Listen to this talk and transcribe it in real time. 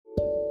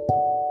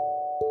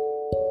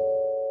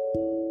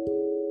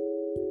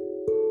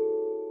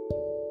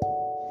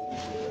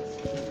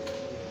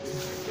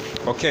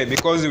Okay,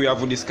 because we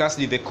have discussed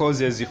the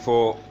causes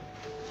for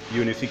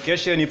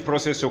unification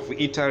process of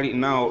Italy,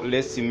 now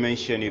let's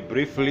mention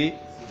briefly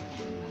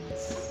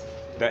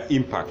the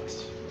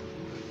impact.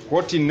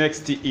 What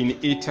next in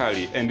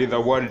Italy and the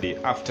world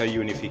after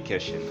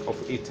unification of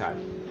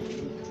Italy?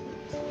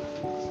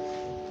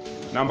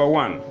 Number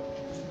one,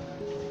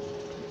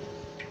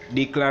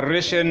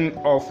 declaration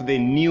of the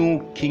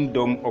new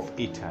kingdom of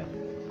Italy.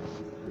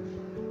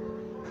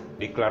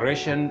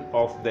 Declaration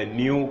of the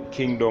new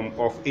kingdom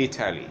of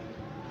Italy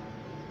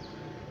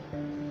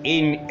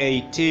in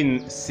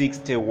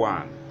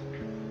 1861.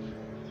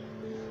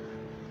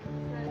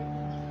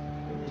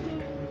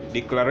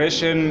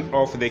 Declaration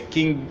of the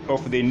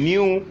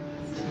new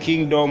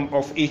kingdom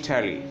of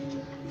Italy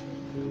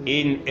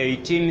in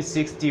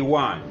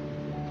 1861.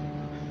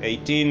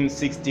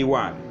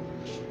 1861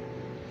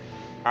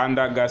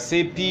 under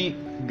Giuseppe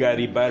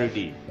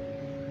Garibaldi.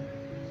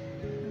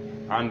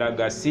 Under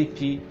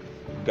Giuseppe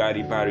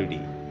Garibaldi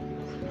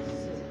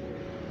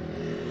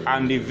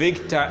and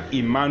Victor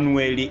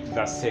Emmanuel II.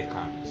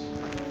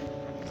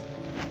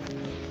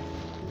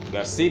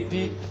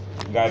 Giuseppe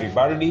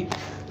Garibaldi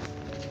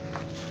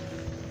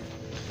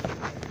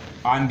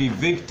and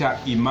Victor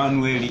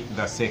Emmanuel II.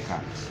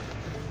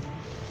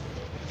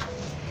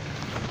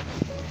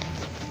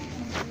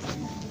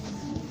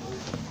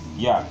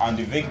 Yeah, and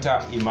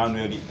Victor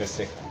Emmanuel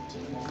II.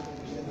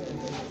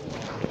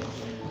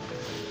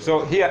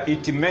 So here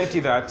it meant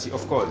that,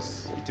 of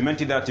course, it meant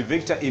that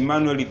Victor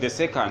Emmanuel II,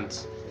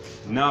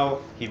 now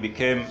he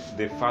became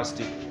the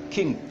first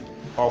king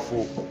of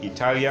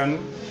Italian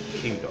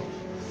kingdom.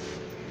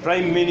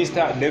 Prime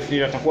Minister definitely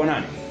atakuwa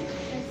nani?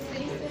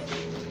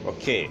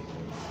 Okay,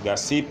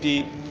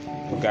 Giuseppe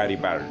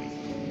Garibaldi.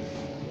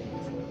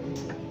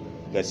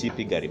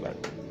 Giuseppe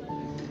Garibaldi.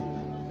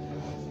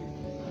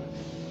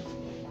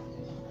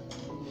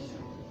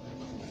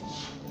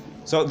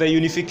 So the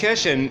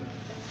unification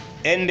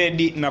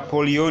ended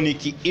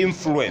Napoleonic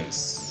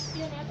influence.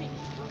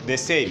 The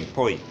same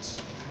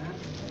point.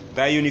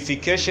 The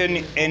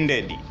unification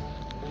ended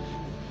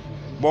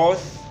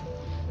both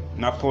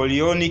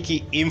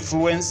Napoleonic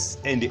influence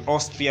and the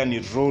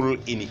Austrian rule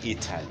in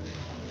Italy.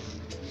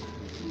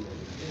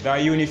 The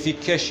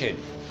unification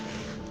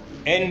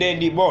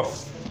ended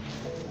both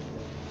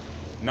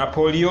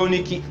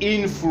Napoleonic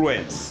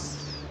influence,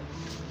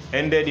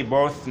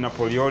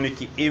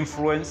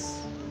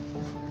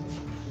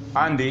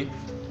 and the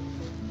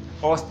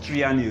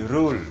Austrian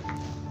rule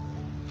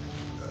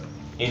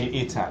in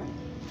Italy.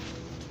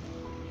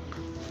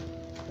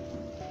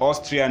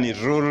 Austrian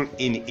rule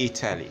in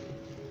Italy,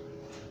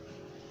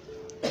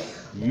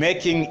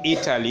 making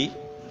Italy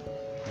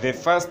the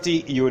first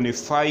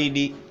unified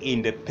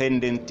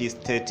independent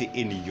state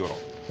in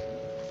Europe.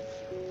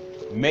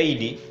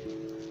 Made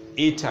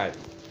Italy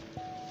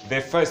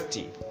the first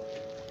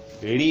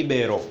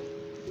liberal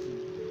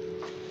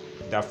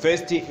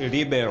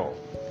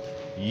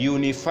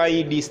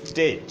unified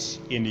state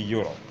in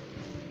Europe.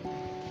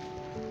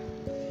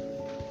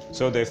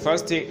 So the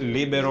first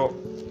liberal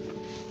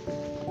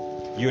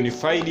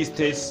unified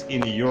states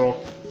in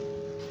Europe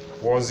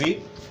was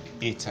Italy.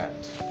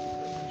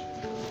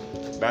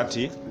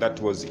 That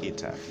was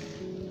Italy.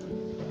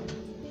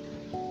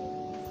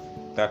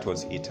 That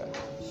was Italy.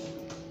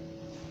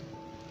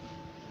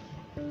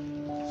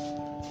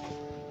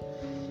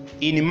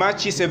 In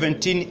March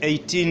 17,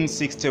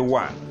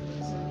 1861.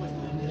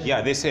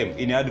 Yeah, the same,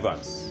 in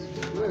advance.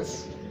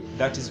 Yes.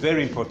 That is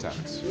very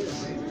important.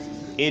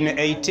 In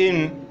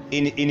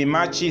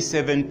March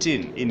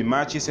 17,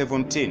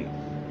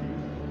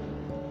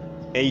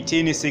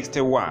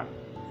 1861,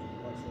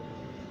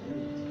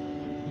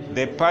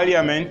 the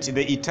parliament,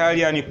 the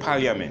Italian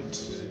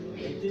parliament,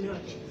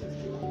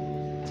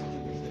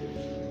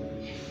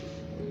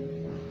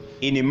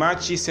 in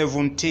March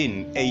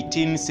 17,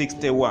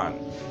 1861,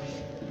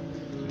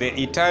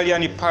 the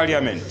Italian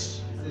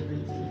parliament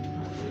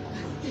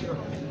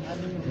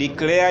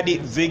declared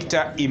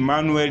Victor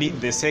Emmanuel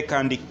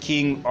II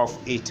King of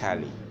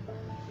Italy.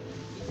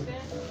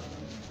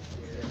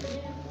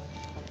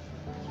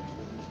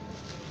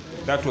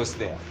 That was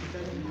there.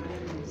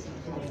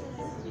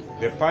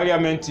 The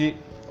Parliament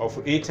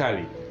of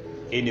Italy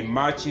in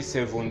March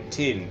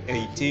 17,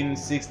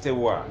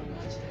 1861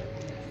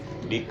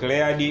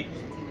 declared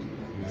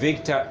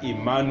Victor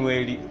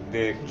Emmanuel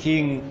the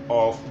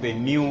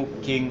new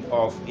King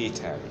of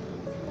Italy.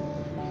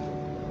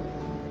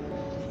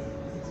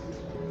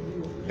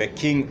 The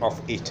King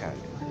of Italy.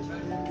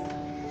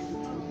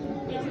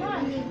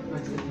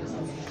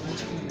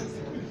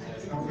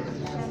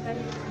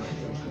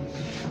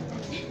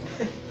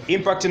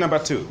 Impact number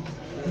 2.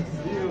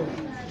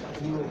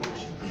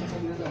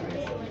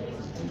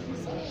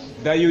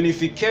 The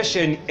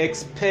unification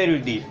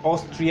expelled the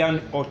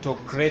Austrian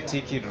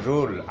autocratic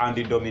rule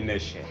and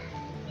domination.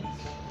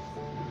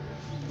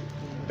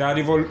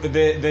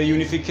 The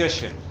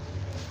unification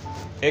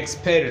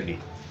expelled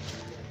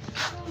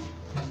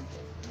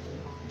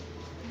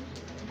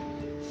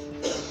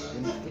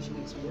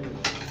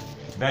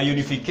The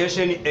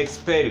unification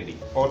expelled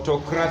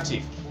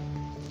autocratic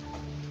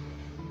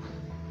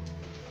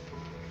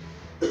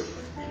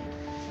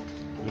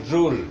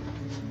rule,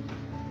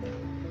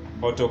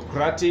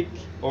 autocratic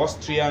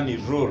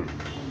Austrian rule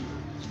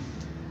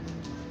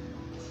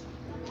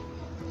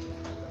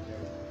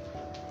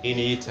in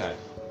Italy.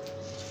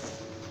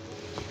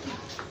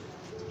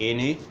 In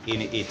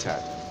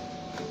Italy.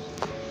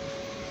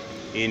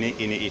 In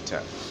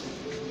Italy.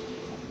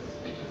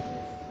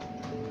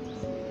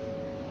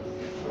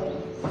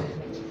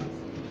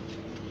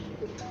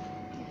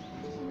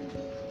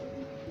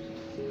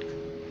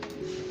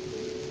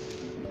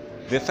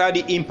 The third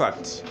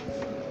impact.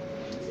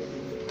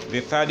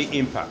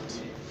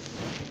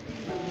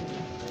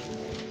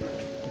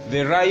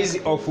 The rise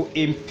of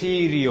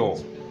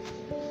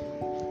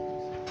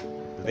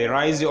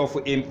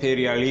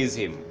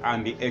imperialism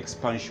and the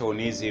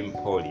expansionism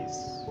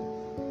policies.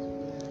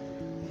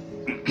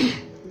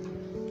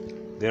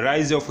 The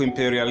rise of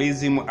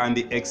imperialism and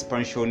the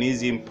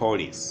expansionism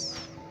policies.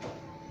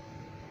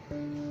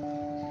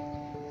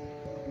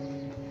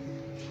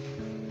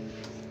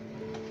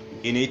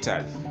 In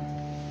Italy.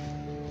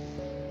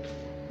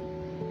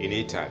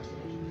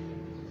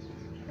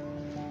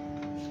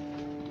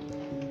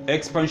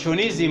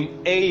 Expansionism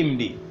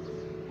aimed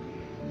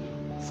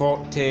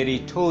for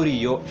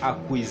territorial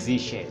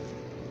acquisition.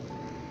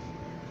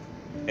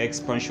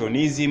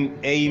 Expansionism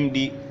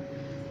aimed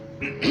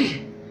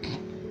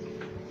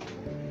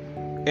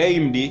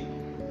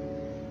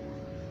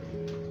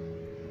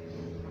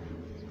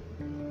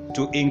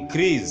to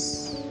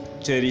increase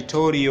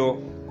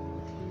territorial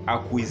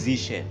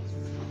acquisition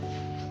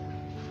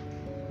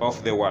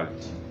of the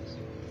world.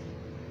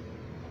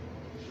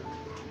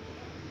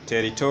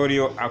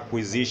 Territorial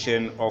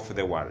acquisition of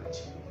the world.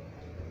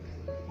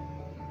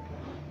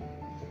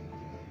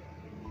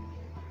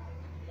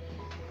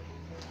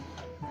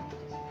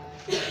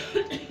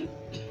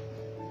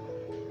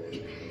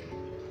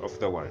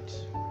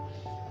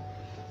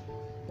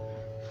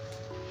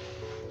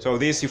 So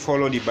this is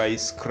followed by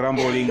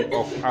scrambling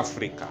of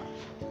Africa.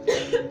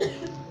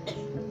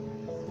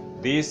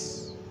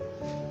 This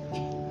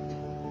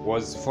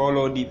was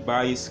followed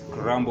by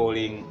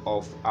scrambling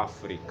of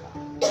Africa.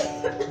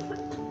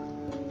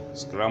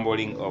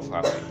 Scrambling of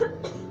Africa.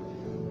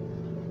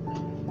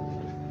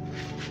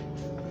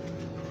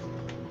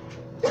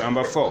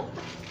 Number 4.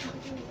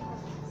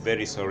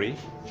 Very sorry.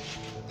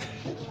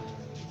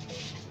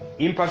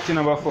 Impact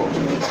number 4.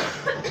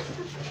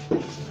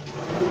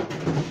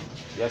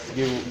 Just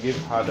give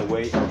her the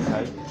way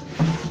outside.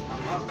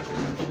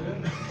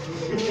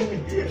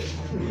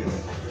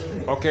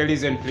 Okay,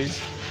 listen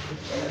please.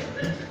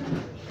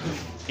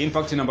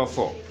 Impact number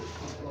 4.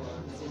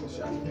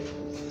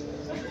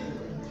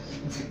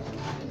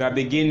 The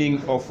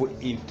beginning of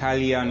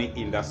Italian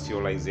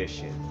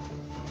industrialization.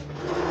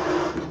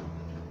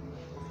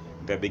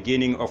 The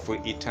beginning of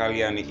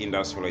Italian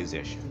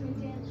industrialization.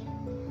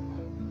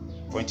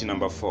 Point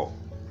number 4.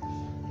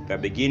 The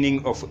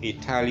beginning of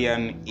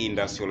Italian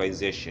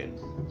industrialization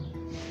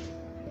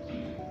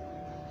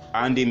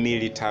and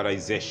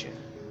militarization.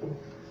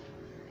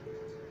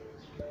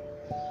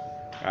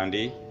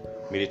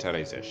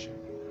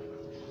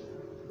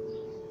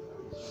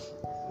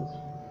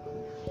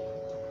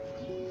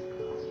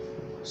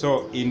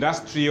 So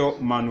industrial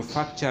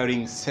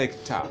manufacturing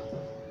sector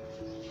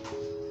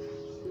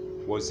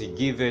was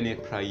given a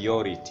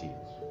priority.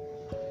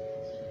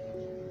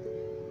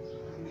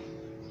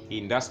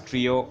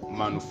 Industrial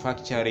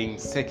manufacturing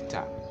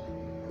sector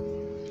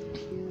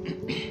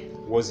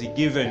was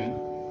given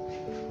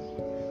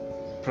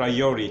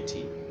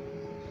priority,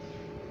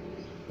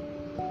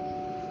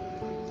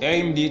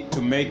 aimed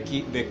to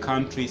make the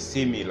country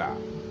similar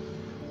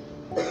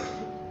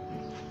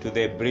to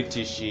the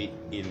British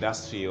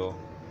industrial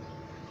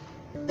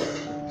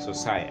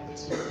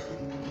society.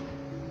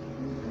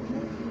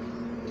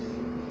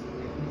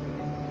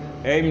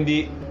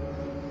 Aimed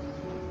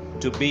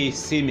to be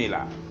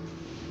similar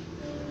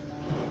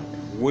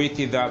with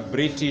the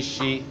British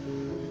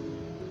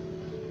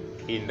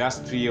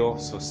industrial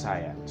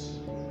society.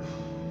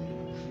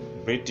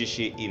 British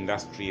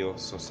industrial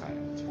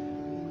society.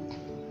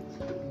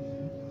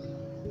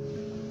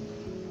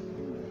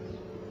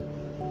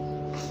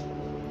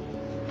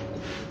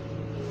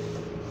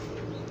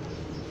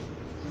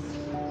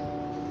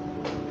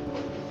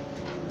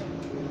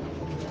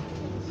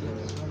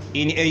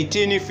 In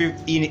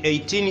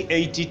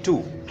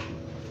 1882,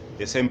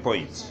 the same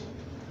point.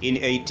 In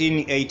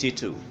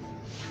 1882,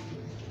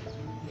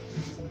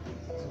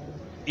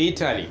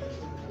 Italy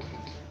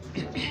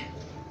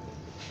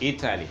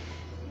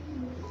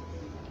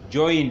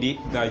joined the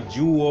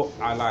Duo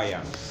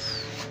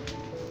Alliance.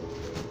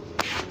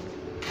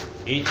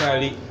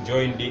 Italy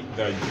joined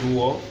the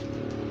Duo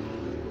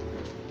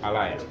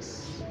Alliance.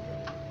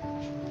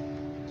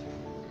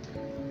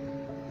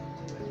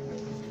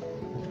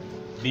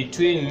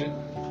 Between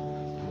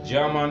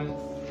German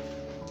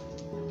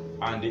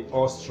and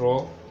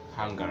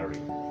Austro-Hungary.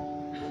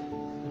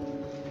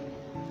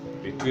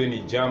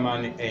 Between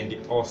Germany and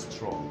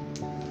Austro.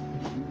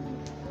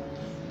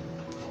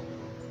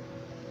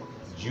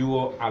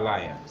 Duo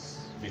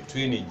Alliance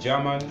between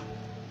German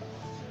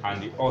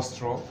and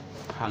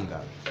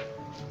Austro-Hungary.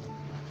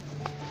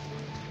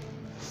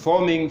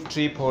 forming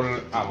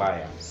Triple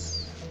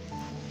Alliance.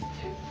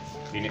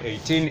 In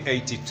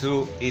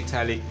 1882,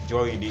 Italy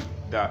joined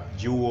the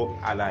Dual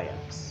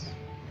Alliance,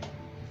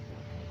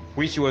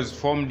 which was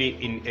formed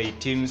in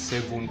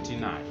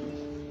 1879,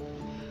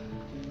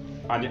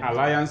 an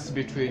alliance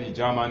between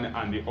Germany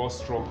and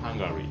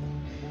Austro-Hungary.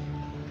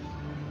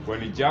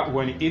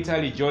 When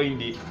Italy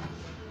joined it,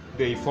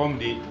 they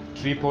formed the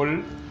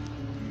Triple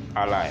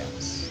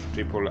Alliance.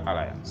 Triple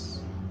Alliance.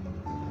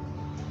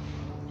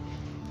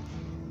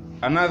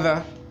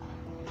 Another,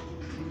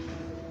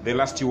 the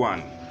last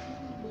one,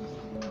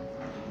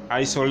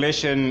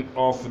 isolation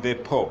of the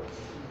Pope.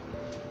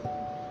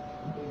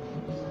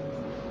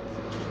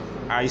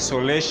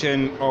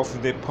 Isolation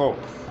of the Pope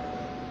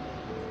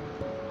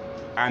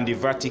and the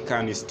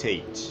Vatican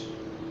State.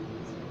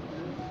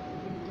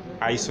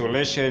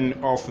 Isolation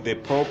of the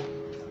Pope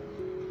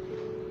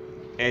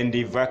and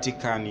the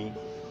Vatican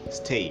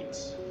State.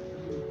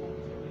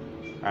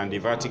 And the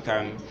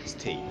Vatican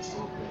State.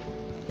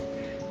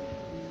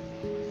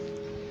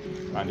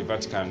 And the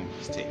Vatican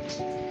State.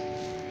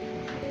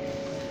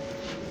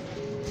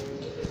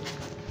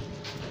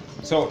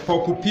 So,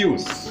 Pope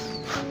Pius.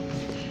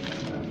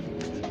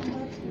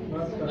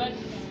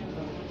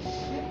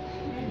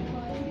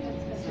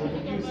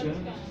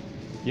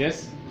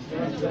 Yes?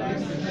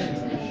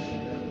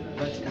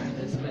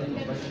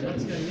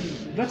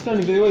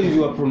 Vatican, the way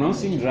you are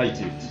pronouncing, write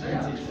it.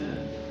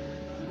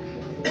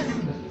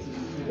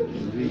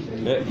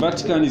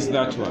 Vatican is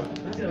that one.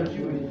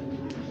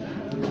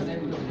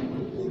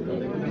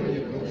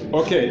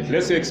 Okay,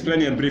 let's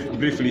explain it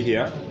briefly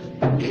here.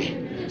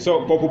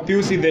 So, Pope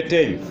Pius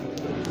X.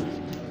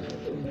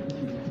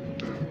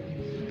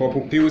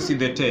 Pope Pius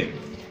X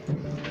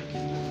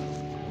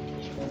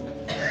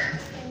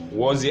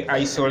was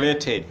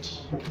isolated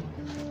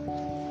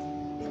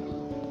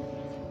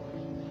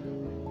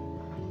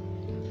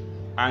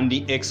and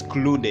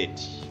excluded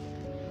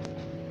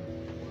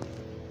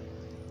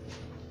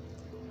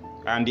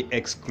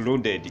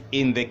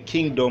in the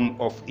Kingdom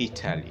of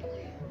Italy.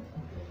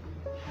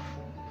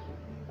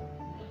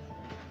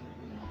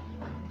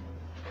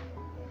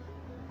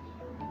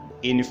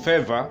 In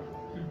favor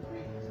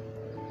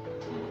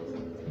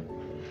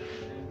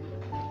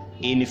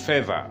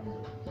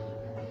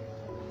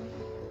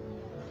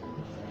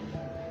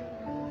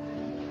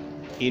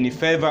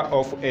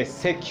of a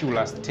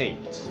secular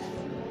state.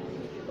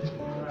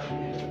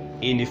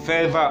 In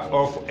favor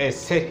of a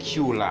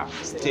secular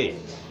state.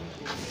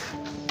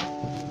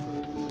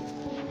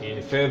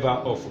 In favor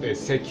of a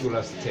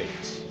secular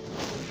state,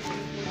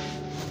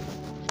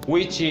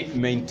 which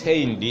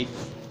maintained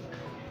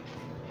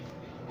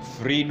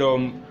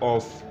freedom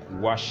of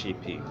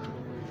worshiping.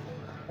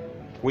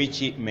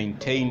 Which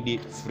maintained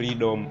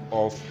freedom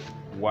of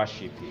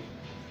worshiping.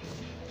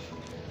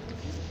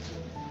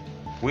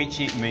 Which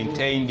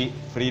maintained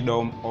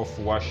freedom of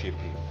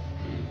worshiping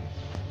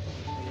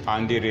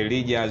and the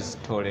religious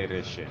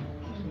toleration.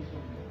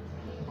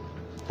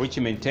 Which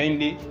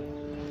maintained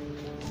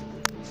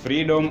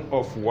freedom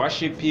of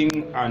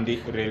worshiping and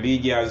the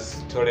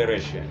religious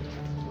toleration.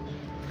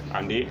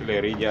 And the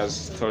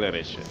religious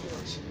toleration.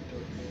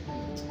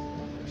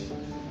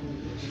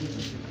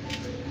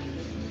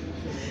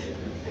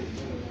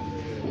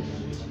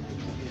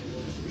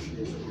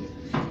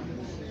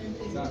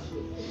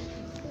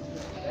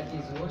 That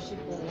is worship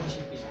or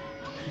worshiping?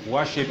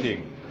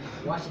 Worshiping.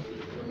 Worshiping.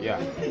 Yeah.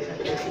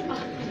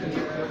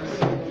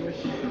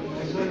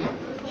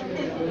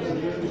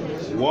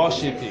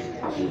 Worshiping.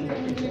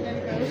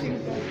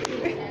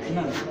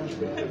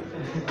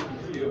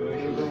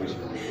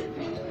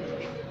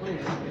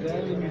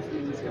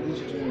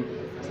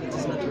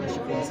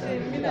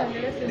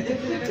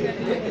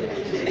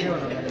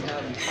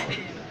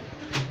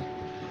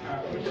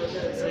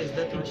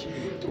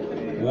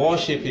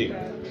 Worshiping.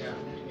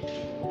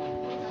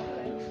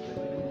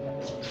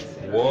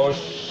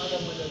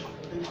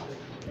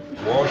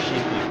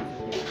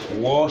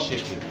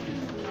 Worshiping.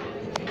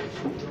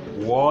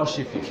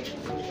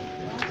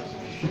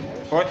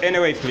 Oh,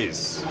 anyway,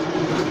 please.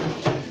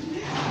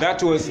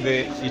 That was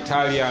the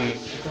Italian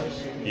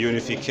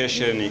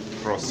unification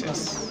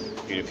process.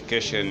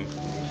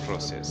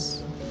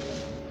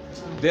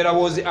 There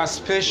was a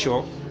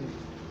special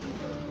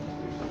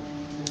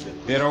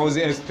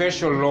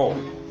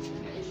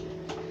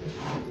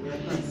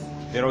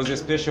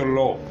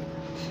law.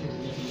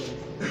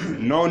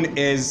 Known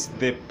as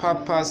the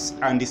Purpose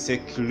and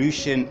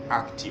Seclusion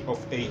Act of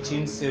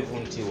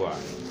 1871.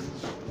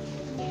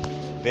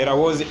 There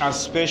was a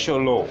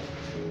special law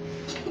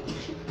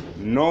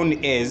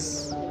known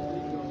as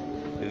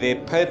the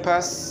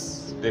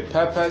Purpose and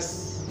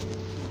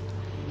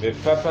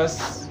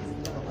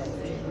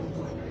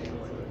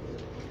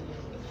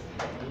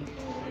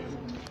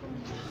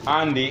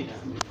the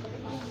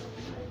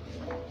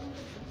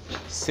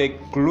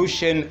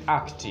Seclusion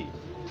Act.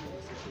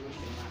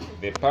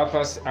 The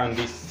Purpose and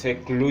the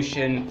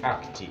Seclusion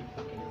Act.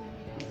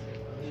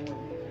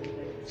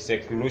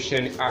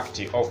 Seclusion Act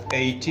of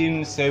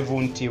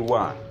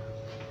 1871.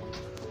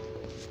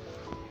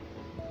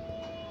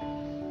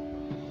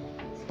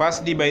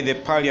 Passed by the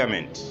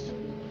parliament.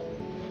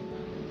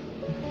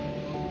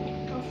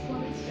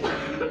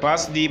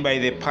 Passed by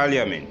the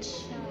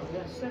parliament.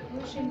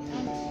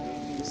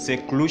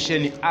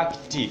 Seclusion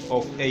Act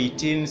of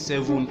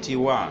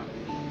 1871.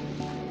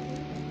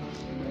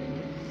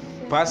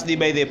 Passed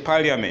by the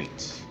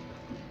parliament.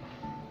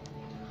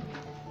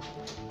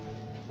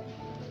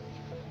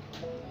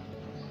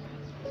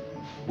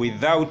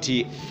 Without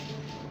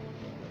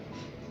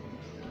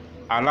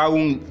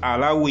allowing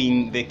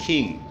the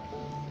king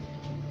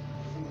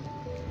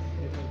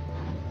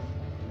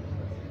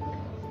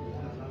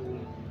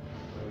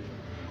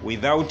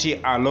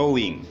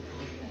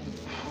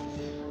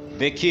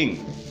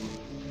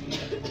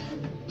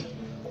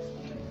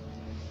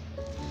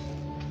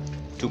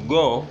to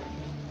go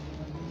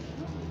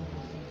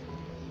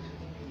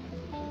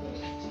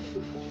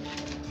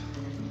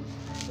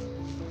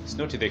it's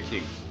not the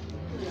king.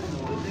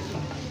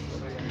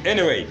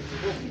 Anyway,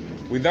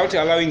 without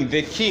allowing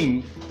the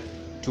king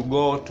to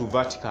go to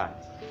Vatican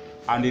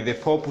and the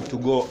Pope to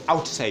go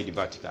outside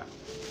Vatican.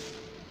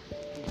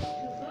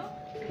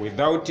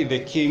 Without the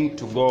king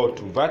to go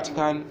to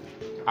Vatican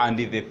and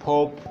the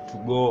Pope to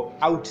go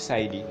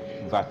outside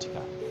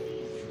Vatican.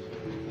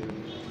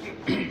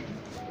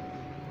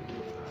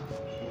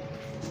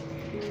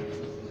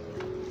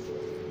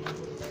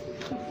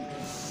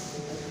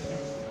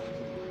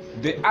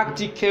 The act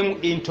came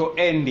into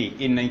end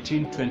in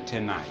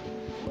 1929.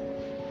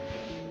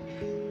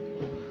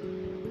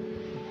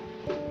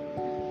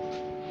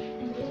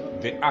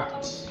 The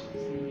act,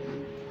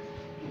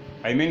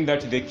 I mean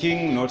that the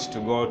king not to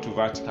go to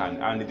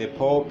Vatican and the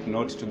Pope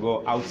not to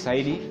go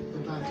outside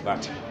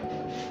Vatican.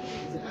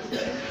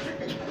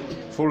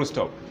 Full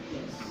stop.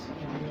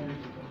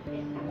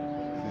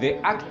 The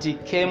act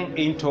came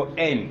into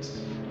end.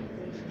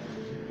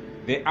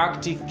 The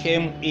act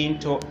came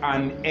into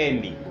an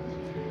end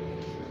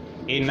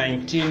in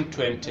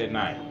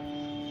 1929.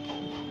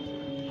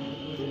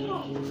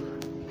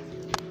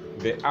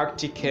 The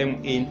act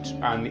came into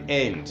an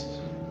end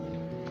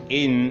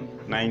in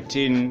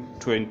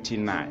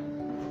 1929,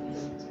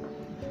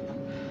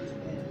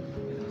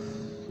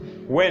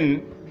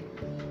 when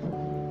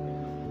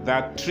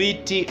the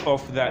Treaty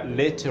of the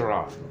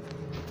Lateran,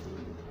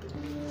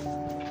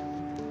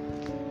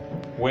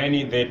 when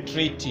the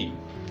Treaty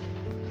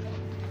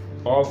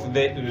of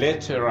the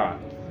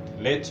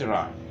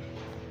Lateran,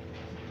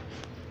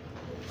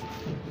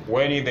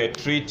 when the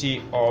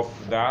Treaty of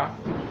the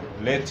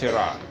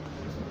Lateran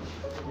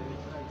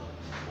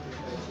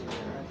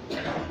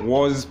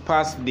was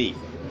passed in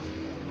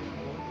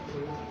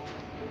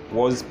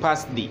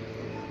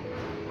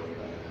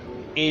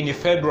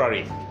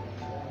February,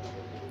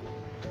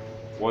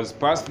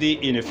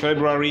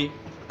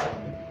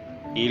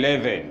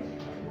 11,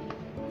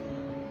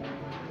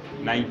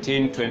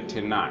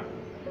 1929.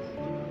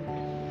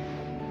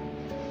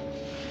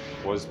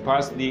 Was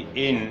passed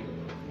in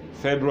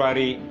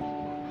February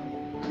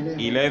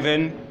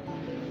 11,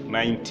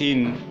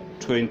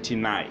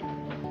 1929.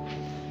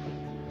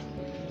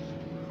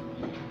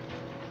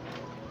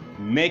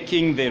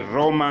 Making the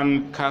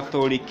Roman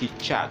Catholic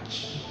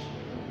Church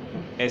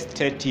a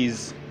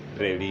status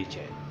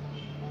religion.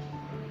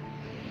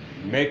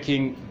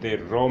 Making the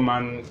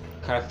Roman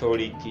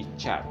Catholic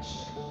Church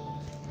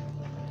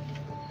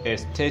a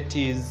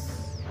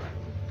status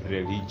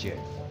religion.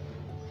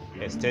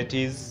 A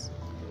status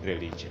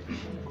religion.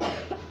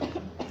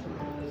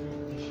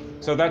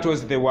 So that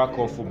was the work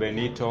of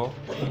Benito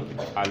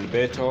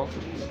Alberto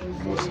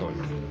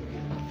Mussolini.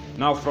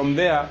 Now from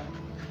there,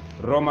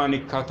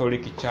 Roman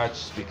Catholic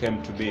Church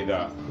became to be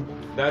the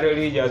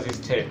religious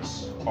state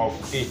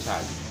of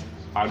Italy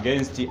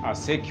against a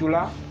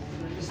secular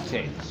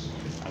state.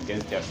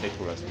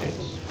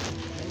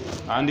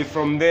 And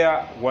from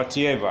there,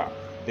 whatever,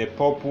 the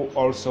Pope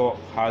also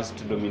has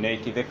to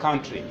dominate the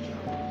country,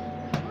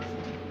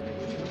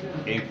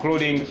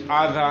 including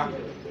other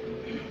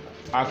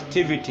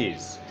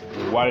activities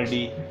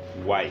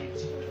worldwide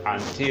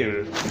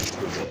until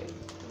today.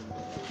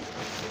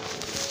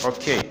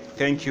 Okay,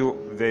 thank you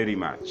very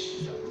much.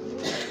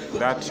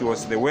 That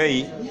was the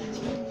way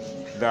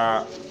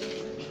the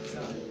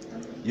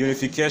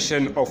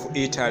unification of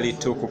Italy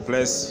took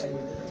place